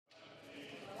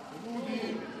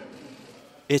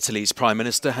Italy's Prime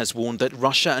Minister has warned that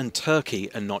Russia and Turkey,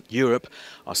 and not Europe,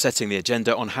 are setting the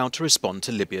agenda on how to respond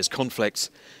to Libya's conflict.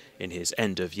 In his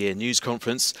end-of-year news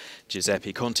conference,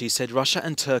 Giuseppe Conte said Russia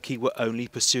and Turkey were only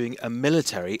pursuing a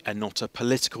military and not a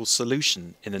political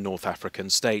solution in the North African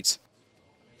state.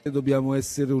 We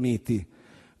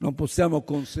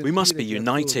must be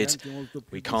united.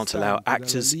 We can't allow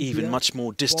actors even much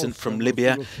more distant from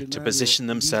Libya to position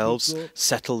themselves,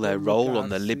 settle their role on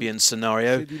the Libyan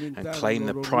scenario and claim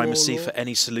the primacy for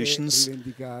any solutions.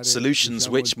 Solutions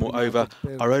which, moreover,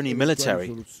 are only military.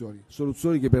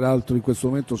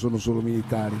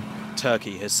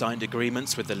 Turkey has signed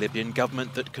agreements with the Libyan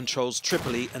government that controls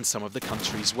Tripoli and some of the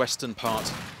country's western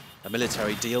part. A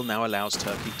military deal now allows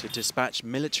Turkey to dispatch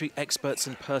military experts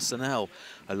and personnel,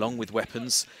 along with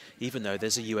weapons, even though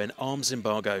there's a UN arms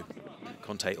embargo.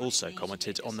 Conte also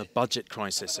commented on the budget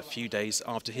crisis a few days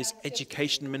after his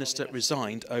education minister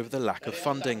resigned over the lack of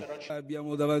funding.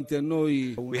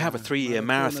 We have a 3-year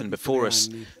marathon before us.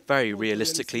 Very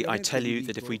realistically, I tell you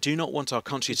that if we do not want our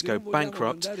country to go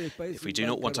bankrupt, if we do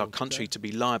not want our country to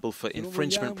be liable for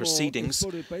infringement proceedings,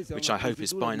 which I hope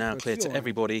is by now clear to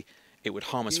everybody, it would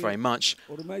harm us very much.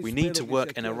 We need to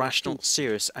work in a rational,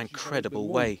 serious and credible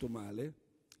way.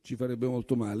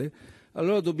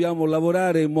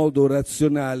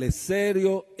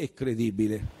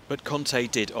 But Conte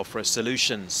did offer a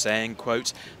solution, saying,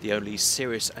 quote, "The only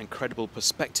serious and credible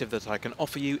perspective that I can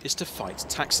offer you is to fight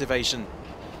tax evasion."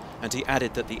 And he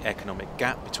added that the economic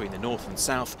gap between the North and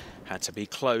South had to be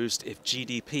closed if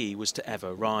GDP was to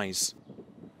ever rise.